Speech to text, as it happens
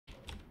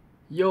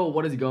Yo,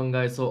 what is going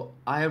guys? So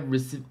I have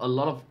received a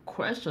lot of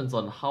questions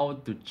on how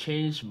to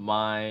change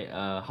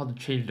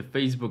the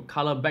Facebook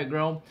color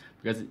background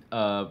because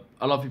a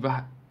lot of people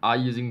are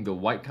using the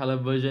white color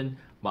version,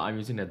 but I'm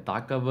using the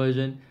darker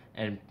version,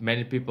 and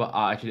many people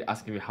are actually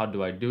asking me how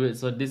do I do it.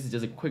 So this is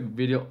just a quick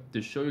video to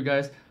show you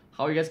guys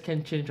how you guys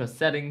can change your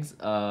settings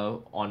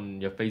on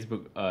your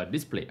Facebook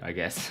display, I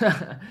guess.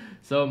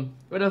 So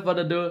without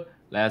further ado,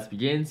 let's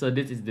begin. So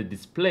this is the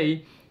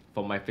display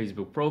for my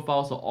Facebook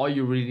profile. So all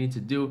you really need to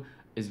do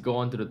is go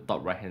on to the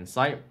top right hand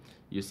side.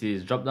 You see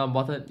this drop down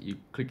button, you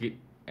click it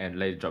and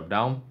let it drop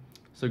down.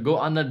 So go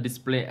under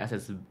display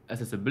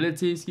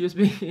accessibility, excuse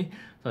me.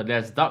 So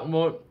there's dark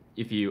mode.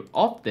 If you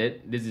off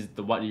it, this is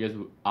what you guys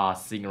are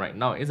seeing right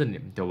now, isn't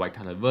it? The white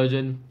color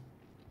version.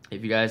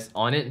 If you guys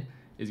on it,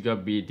 it's gonna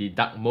be the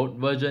dark mode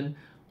version.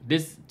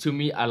 This, to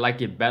me, I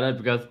like it better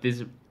because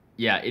this,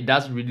 yeah, it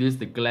does reduce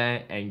the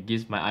glare and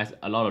gives my eyes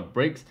a lot of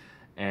breaks,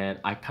 and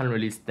I can't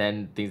really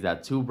stand things that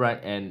are too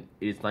bright, and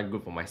it's not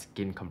good for my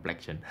skin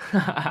complexion.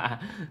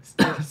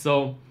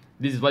 So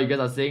this is what you guys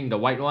are saying, the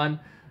white one,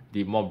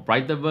 the more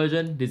brighter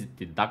version. This is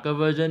the darker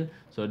version.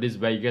 So this is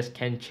where you guys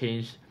can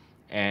change,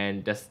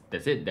 and that's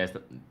it.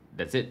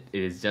 That's it.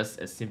 It is just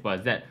as simple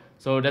as that.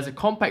 So there's a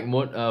compact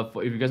mode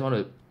for if you guys want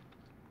to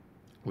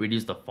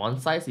reduce the font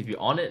size. If you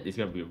on it, it's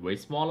gonna be way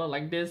smaller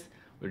like this,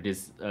 which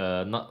is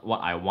not what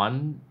I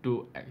want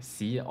to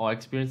see or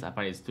experience. I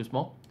find it's too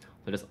small,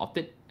 so just opt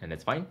it, and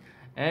that's fine.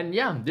 And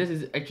yeah, that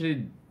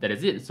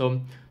is it.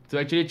 So to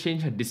actually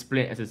change the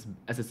display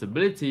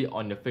accessibility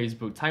on your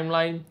Facebook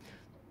timeline,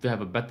 to have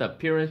a better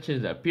appearance,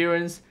 change the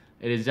appearance,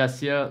 it is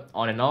just here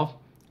on and off,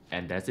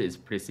 and that's it. It's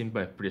pretty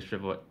simple and pretty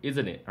straightforward,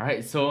 isn't it?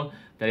 Alright, so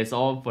that is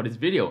all for this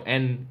video.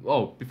 And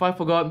before I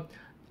forgot,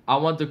 I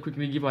want to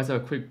quickly give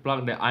myself a quick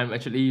plug that I'm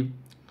actually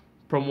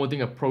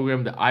promoting a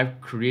program that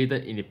I've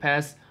created in the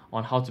past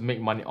on how to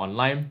make money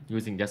online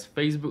using just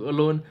Facebook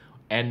alone.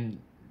 And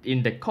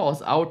in the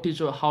course, I will teach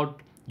you how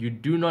you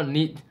do not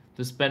need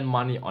to spend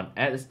money on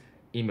ads,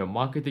 email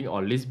marketing,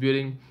 or list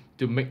building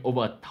to make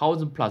over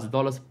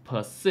 $1,000+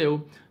 per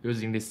sale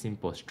using this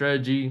simple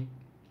strategy.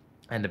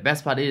 And the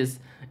best part is,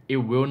 it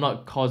will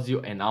not cost you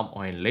an arm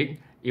or a leg.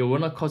 It will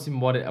not cost you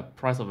more than a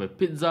price of a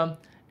pizza.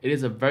 It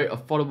is a very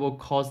affordable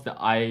course that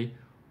I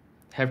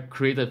have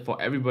created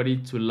for everybody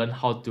to learn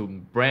how to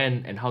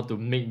brand and how to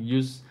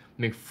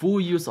make full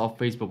use of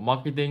Facebook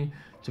marketing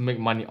to make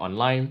money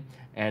online.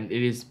 And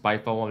it is by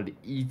far one of the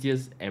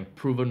easiest and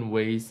proven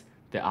ways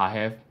that I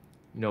have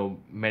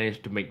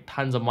managed to make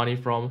tons of money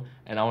from,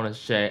 and I want to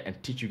share and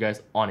teach you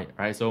guys on it.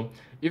 Right, so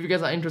if you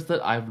guys are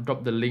interested, I've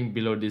dropped the link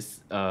below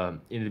this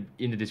in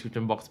the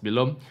description box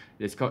below.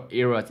 It's called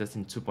Aero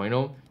Assassin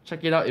 2.0.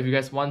 Check it out if you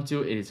guys want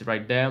to. It is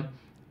right there.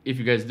 If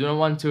you guys do not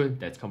want to,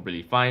 that's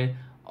completely fine.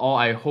 All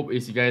I hope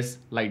is you guys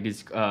like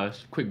this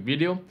quick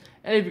video,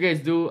 and if you guys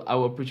do, I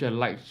will appreciate a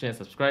like, share, and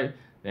subscribe.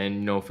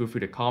 Then feel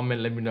free to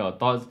comment, let me know your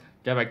thoughts,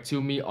 get back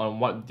to me on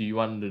what do you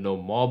want to know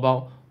more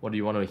about, what do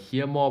you want to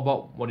hear more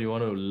about, what do you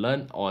want to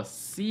learn or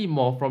see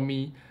more from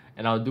me,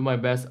 and I'll do my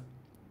best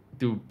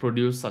to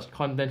produce such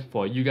content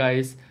for you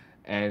guys.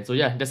 And so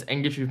yeah, just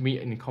engage with me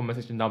in the comment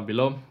section down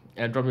below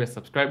and drop me a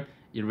subscribe.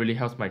 It really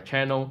helps my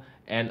channel,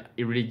 and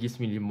it really gives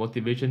me the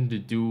motivation to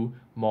do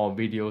more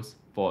videos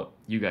for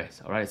you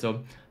guys. Alright,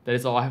 so that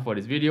is all I have for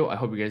this video. I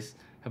hope you guys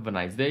have a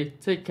nice day.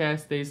 Take care,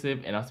 stay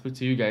safe, and I'll speak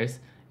to you guys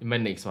in my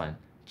next one.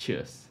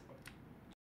 Cheers.